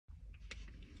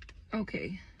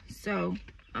Okay, so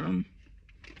I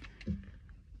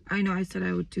know I said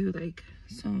I would do like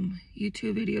some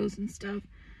YouTube videos and stuff.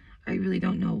 I really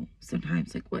don't know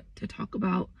sometimes like what to talk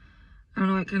about. I don't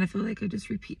know, I kind of feel like I just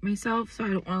repeat myself, so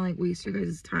I don't want to like waste your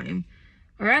guys' time.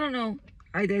 Or I don't know,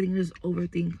 I think I just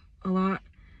overthink a lot,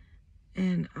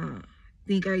 and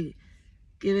think I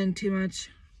give in too much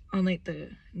on like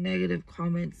the negative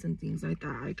comments and things like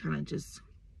that. I kind of just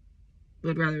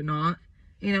would rather not,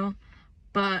 you know,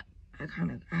 but I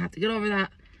have to get over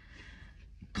that,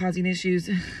 causing issues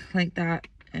like that,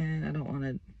 and I don't want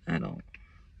to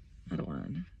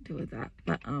deal with that.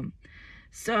 But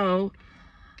so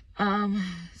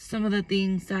some of the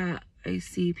things that I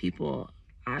see people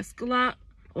ask a lot,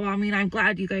 well, I mean, I'm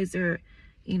glad you guys are,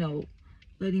 you know,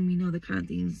 letting me know the kind of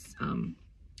things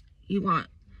you want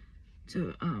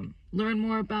to learn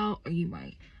more about, or you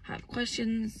might have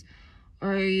questions,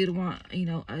 or you'd want, you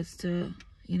know, us to,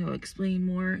 you know, explain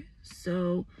more.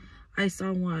 So I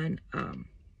saw one, and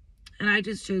I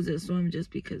just chose this one just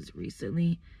because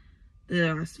recently,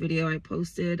 the last video I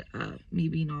posted, me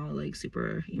being all like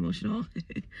super emotional,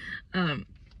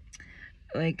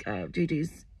 like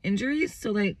JJ's injuries.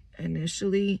 So like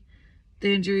initially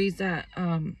the injuries that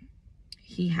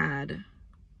he had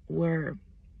were,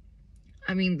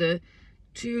 I mean, the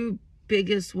two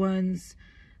biggest ones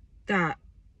that,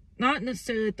 not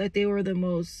necessarily that they were the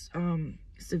most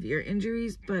severe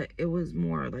injuries, but it was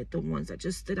more like the ones that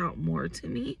just stood out more to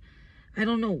me. I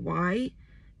don't know why.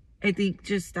 I think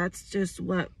just that's just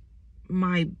what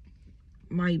my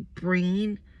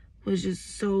brain was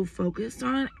just so focused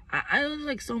on. I was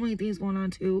like so many things going on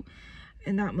too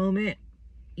in that moment.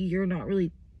 You're not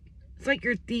really, it's like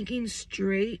you're thinking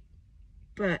straight,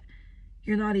 but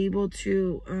you're not able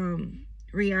to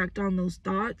react on those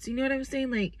thoughts. You know what I'm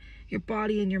saying? Like your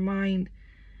body and your mind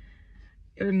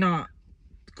are not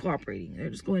cooperating. They're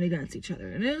just going against each other.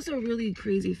 And it was a really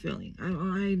crazy feeling.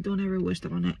 I don't ever wish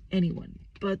that on anyone.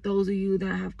 But those of you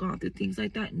that have gone through things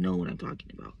like that know what I'm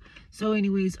talking about. So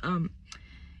anyways,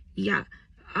 yeah,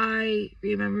 I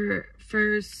remember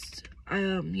first,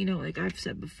 you know, like I've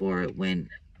said before, when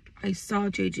I saw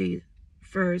JJ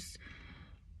first,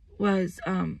 was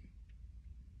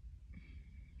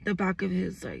the back of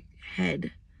his like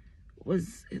head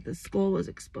was, the skull was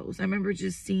exposed. I remember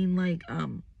just seeing like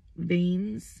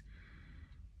veins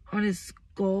on his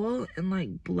skull and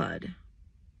like blood,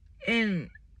 and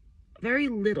very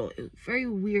little. It was very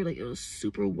weird. Like it was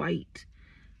super white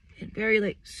and very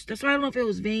like, that's why I don't know if it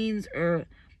was veins or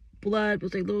blood, but it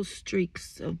was like little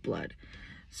streaks of blood.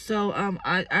 So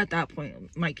at that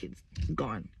point my kid's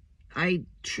gone. I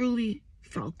truly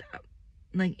felt that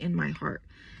like in my heart.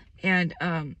 And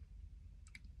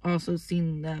also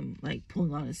seeing them like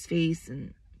pulling on his face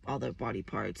and all their body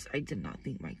parts, I did not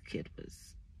think my kid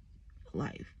was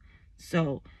alive.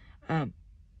 So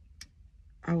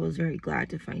I was very glad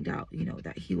to find out, you know,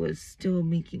 that he was still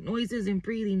making noises and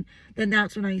breathing. Then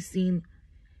that's when I seen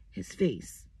his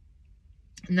face.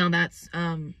 Now that's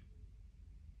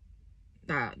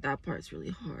that part's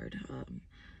really hard.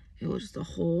 It was just a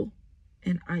hole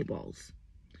and eyeballs.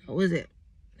 That was it.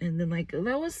 And then like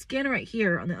there was skin right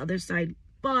here on the other side,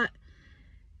 but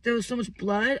there was so much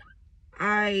blood.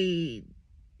 I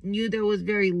knew there was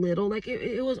very little. Like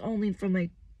it was only from like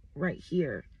right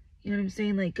here. You know what I'm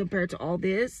saying? Like compared to all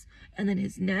this, and then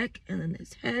his neck, and then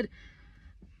his head.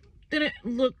 Then it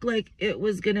looked like it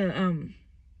was gonna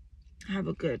have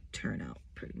a good turnout,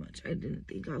 pretty much. I didn't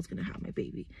think I was gonna have my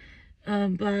baby.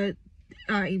 But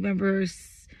I remember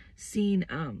seeing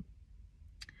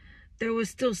there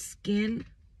was still skin,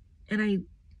 and I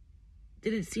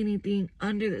didn't see anything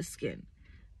under the skin.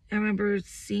 I remember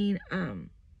seeing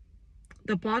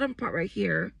the bottom part right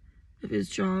here of his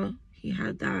jaw. He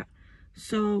had that.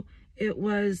 So it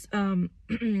was all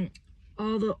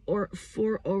the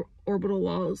four orbital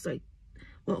walls, like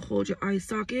what hold your eye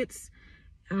sockets,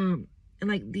 and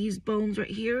like these bones right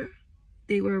here,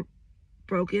 they were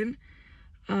broken,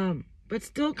 but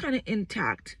still kind of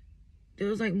intact. There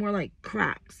was like more like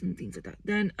cracks and things like that.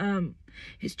 Then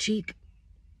his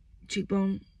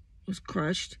cheekbone was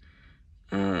crushed.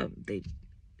 They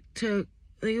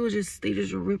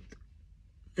just ripped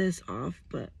this off,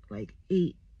 but like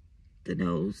ate the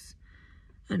nose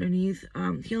underneath.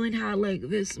 He only had like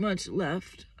this much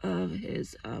left of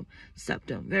his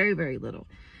septum, very, very little.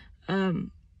 So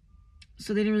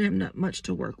they didn't really have much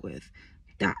to work with.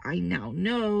 That I now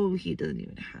know he doesn't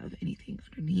even have anything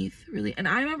underneath, really. And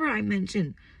I remember I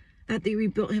mentioned that they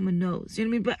rebuilt him a nose, you know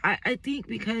what I mean? But I think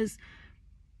because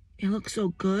it looked so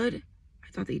good,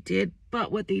 I thought they did.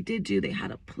 But what they did do, they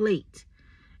had a plate,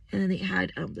 and then they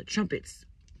had the trumpets,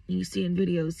 you see in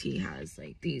videos, he has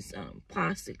like these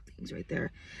plastic things right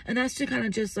there, and that's to kind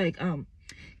of just like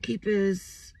keep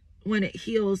his, when it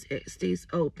heals, it stays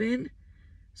open.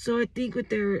 So I think what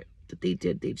they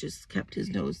did, they just kept his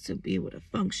nose to be able to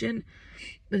function,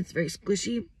 but it's very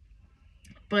squishy.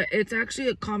 But it's actually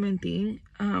a common thing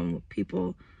with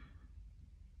people,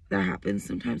 that happens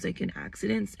sometimes, like in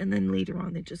accidents, and then later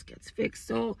on it just gets fixed.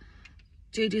 So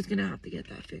JJ's gonna have to get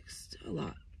that fixed a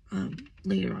lot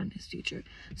later on in his future.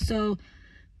 So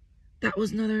that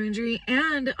was another injury.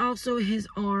 And also his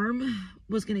arm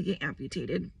was gonna get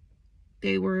amputated.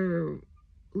 They were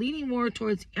leaning more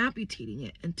towards amputating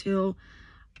it until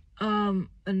a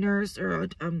nurse or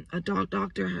a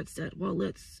doctor had said, well,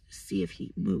 let's see if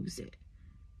he moves it.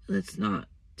 Let's not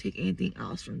take anything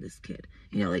else from this kid.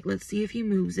 You know, like, let's see if he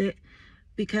moves it.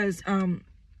 Because one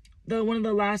of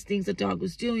the last things the dog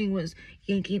was doing was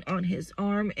yanking on his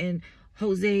arm, and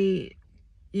Jose,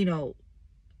 you know,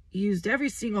 used every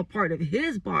single part of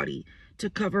his body to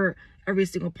cover every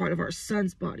single part of our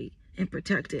son's body and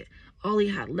protect it. All he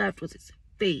had left was his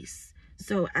face.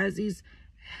 So as he's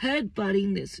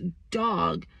headbutting this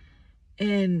dog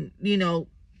and, you know,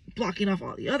 blocking off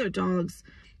all the other dogs,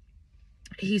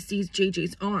 he sees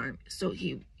JJ's arm. So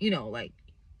he, you know, like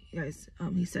you guys,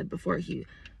 he said before, he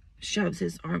shoves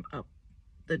his arm up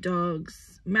the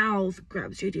dog's mouth,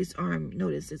 grabs JJ's arm,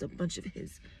 notices a bunch of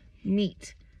his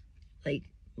meat, like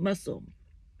muscle,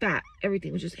 fat,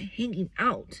 everything was just hanging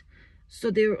out. So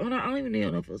they were, I don't even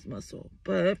know if it was muscle,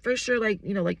 but for sure, like,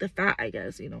 you know, like the fat, I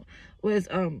guess, you know, was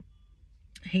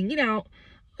hanging out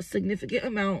a significant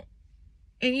amount.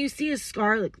 And you see a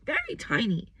scar, like very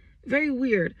tiny, very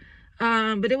weird,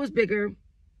 but it was bigger.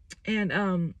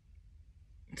 And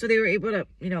so they were able to,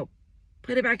 you know,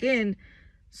 put it back in,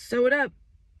 sew it up,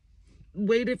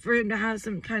 waited for him to have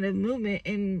some kind of movement,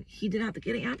 and he didn't have to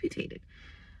get it amputated.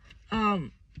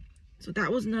 So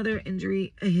that was another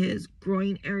injury in his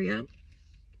groin area.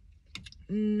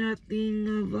 Nothing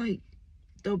of like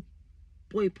the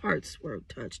boy parts were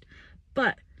touched,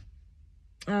 but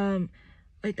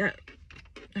like that,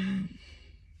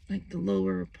 like the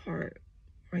lower part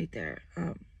right there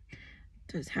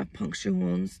does have puncture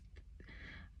wounds.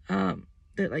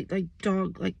 That like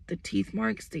dog, like the teeth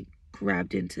marks, they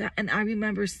grabbed into that, and I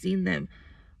remember seeing them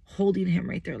holding him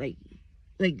right there, like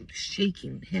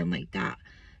shaking him like that.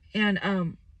 And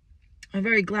I'm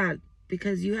very glad,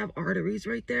 because you have arteries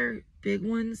right there, big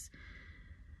ones,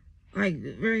 like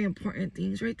very important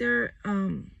things right there,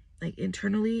 like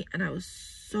internally, and I was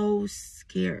so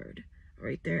scared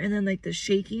right there. And then like the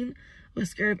shaking, was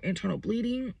scared of internal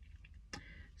bleeding.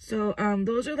 So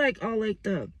those are like all like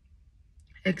the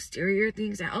exterior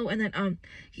things. Oh, and then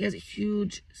he has a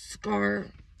huge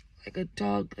scar, like a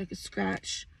dog, like a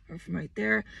scratch from right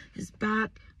there, his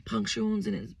back, puncture wounds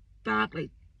in his back.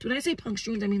 Like, when I say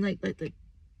puncture wounds, I mean like the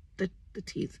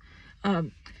teeth.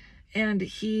 And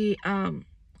he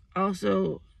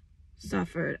also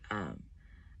suffered a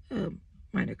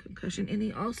minor concussion, and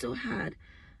he also had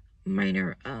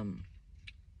minor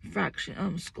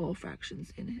skull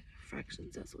fractions in it.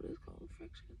 Fractions, that's what it's called.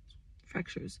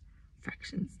 Fractures.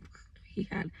 He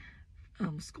had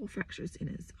skull fractures in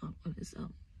his on his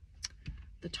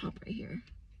the top right here.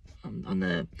 On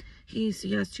the he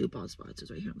has 2 bald spots, it's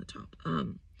right here on the top.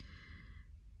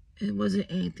 It wasn't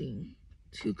anything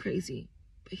too crazy,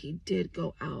 but he did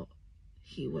go out.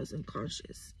 He was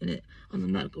unconscious, and it on the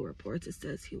medical reports it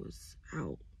says he was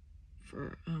out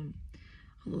for a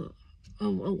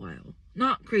while.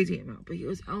 Not crazy amount, but he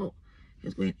was out. He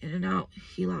was going in and out.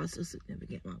 He lost a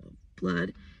significant amount of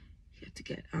blood. He had to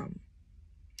get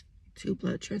 2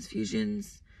 blood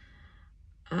transfusions.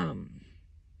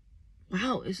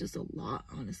 Wow, it's just a lot,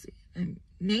 honestly. I'm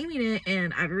naming it,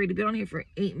 and I've already been on here for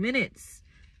 8 minutes.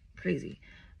 Crazy.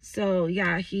 So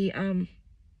yeah, he had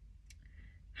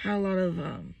a lot of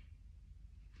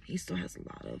he still has a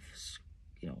lot of,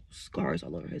 you know, scars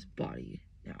all over his body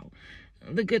now.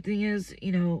 The good thing is,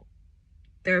 you know,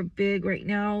 they're big right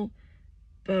now,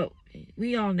 but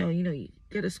we all know, you know, you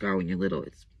get a scar when you're little,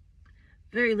 it's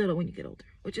very little when you get older,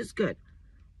 which is good.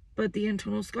 But the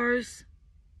internal scars,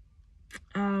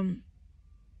 not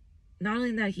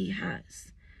only that he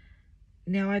has,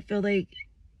 now I feel like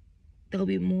there'll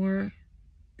be more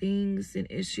things and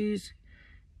issues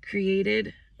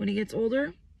created when he gets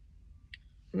older.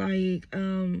 Like,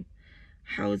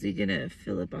 how is he gonna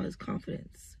feel about his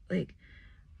confidence? Like,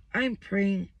 I'm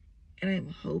praying and I'm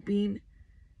hoping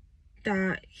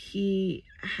that he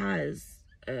has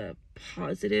a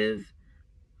positive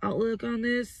outlook on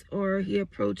this, or he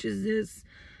approaches this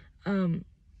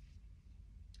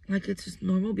like it's just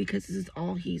normal, because this is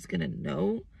all he's gonna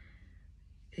know.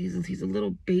 he's a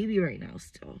little baby right now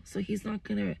still, so he's not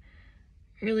gonna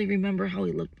really remember how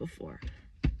he looked before.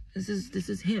 This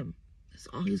is him. That's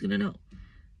all he's gonna know.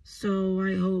 So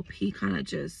I hope he kind of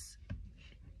just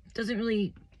doesn't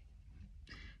really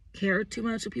care too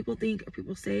much what people think or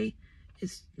people say.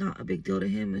 It's not a big deal to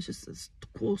him. It's just a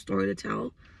cool story to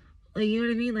tell. Like, you know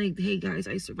what I mean? Like, hey guys,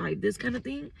 I survived this kind of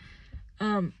thing.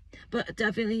 But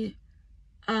definitely,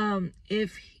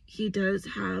 if he does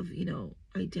have, you know,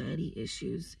 identity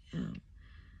issues,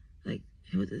 like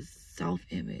with his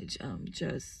self-image,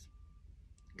 just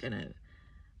gonna,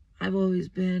 I've always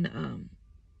been,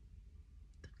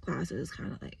 glasses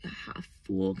kind of like a half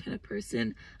fool kind of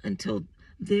person until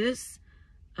this.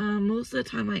 Most of the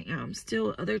time I am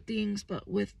still other things, but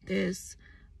with this,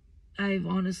 I've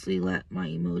honestly let my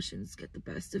emotions get the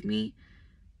best of me.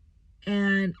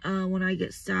 And when I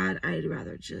get sad, I'd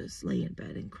rather just lay in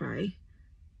bed and cry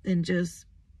than just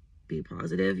be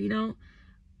positive, you know?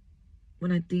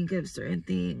 When I think of certain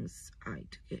things, I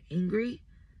get angry.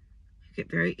 I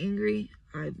get very angry.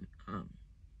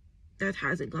 That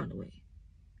hasn't gone away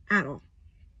at all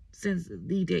since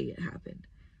the day it happened.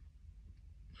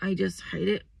 I just hide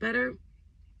it better,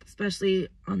 especially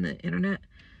on the internet.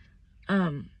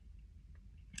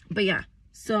 But yeah,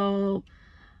 so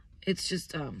it's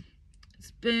just,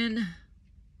 it's been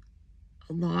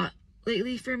a lot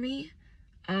lately for me.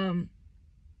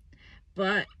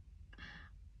 But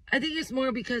I think it's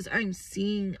more because I'm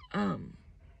seeing,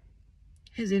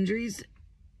 his injuries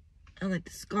and like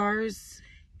the scars,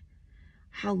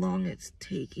 how long it's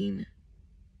taking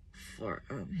for,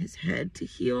 his head to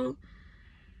heal.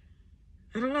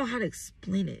 I don't know how to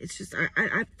explain it. It's just,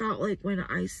 I felt like when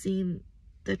I seen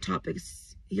the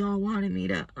topics y'all wanted me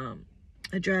to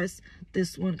address,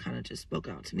 this one kind of just spoke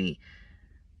out to me,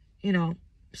 you know.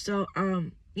 So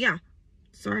yeah,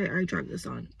 sorry I dragged this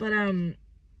on, but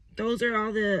those are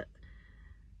all the,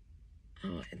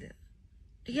 oh, and then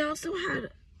he also had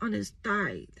on his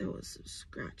thigh, there was some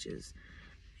scratches.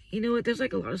 You know what, there's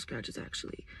like a lot of scratches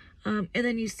actually. And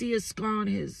then you see a scar on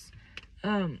his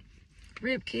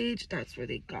rib cage. That's where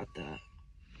they got the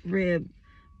rib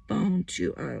bone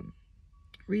to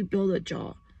rebuild a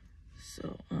jaw.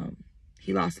 So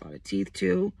he lost a lot of teeth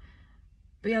too.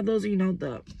 But yeah, those are, you know,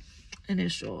 the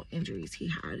initial injuries he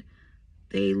had.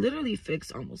 They literally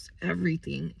fixed almost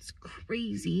everything. It's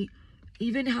crazy.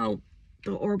 Even how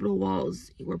the orbital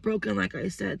walls were broken, like I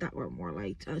said, that were more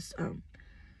like just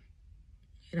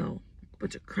you know, a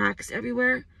bunch of cracks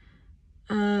everywhere.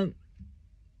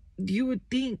 You would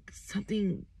think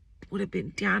something would have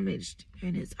been damaged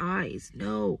in his eyes.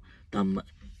 No, the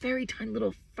very tiny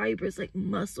little fibers like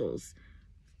muscles,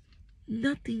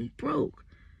 nothing broke.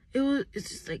 It's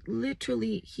just like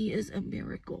literally, he is a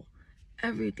miracle.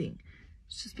 Everything,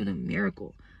 it's just been a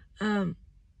miracle.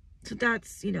 So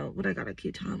that's, you know, what I gotta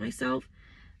keep telling myself.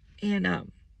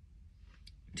 And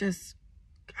just,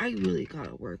 I really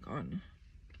gotta work on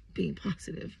being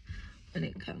positive when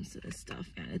it comes to this stuff,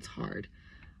 and it's hard.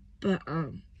 But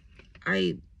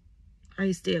I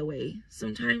stay away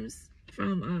sometimes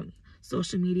from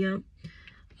social media.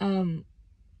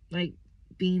 Like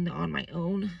being on my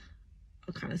own,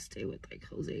 I'll kind of stay with like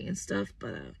Jose and stuff,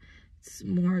 but it's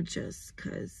more just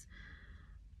because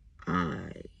I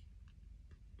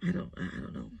don't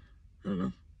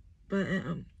know, but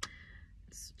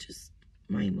it's just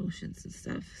my emotions and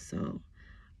stuff. So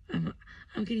I'm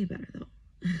getting better though.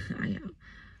 I am.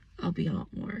 I'll be out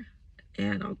more,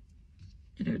 and I'll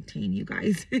entertain you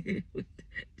guys with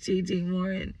changing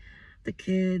more and the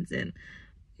kids and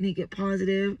make it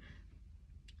positive.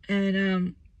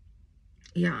 And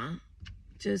yeah,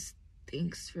 just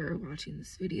thanks for watching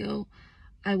this video.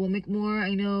 I will make more.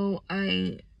 I know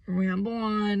I ramble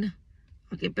on.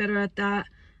 I'll get better at that.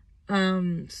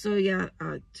 So yeah,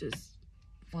 I just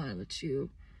want to let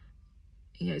you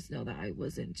guys know that I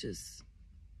wasn't just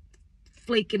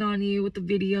flaking on you with the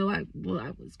video. I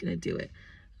was gonna do it.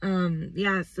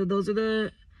 Yeah, so those are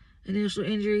the initial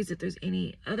injuries. If there's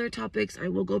any other topics, I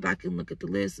will go back and look at the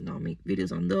list and I'll make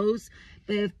videos on those.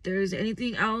 But if there's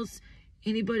anything else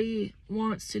anybody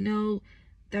wants to know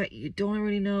that you don't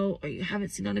already know, or you haven't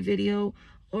seen on a video,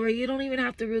 or you don't even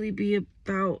have to really be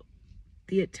about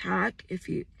the attack,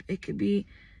 it could be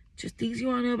just things you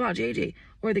want to know about JJ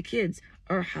or the kids,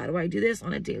 or how do I do this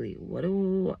on a daily,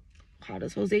 how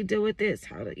does Jose deal with this,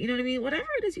 you know what I mean, whatever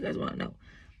it is you guys want to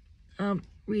know,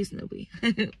 reasonably.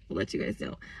 We'll let you guys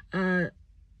know.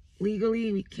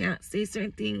 Legally, we can't say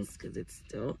certain things because it's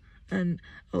still an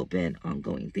open,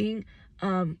 ongoing thing.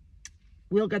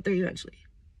 We'll get there eventually.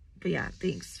 But yeah,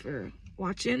 thanks for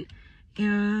watching,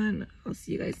 and I'll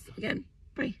see you guys again.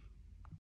 Bye.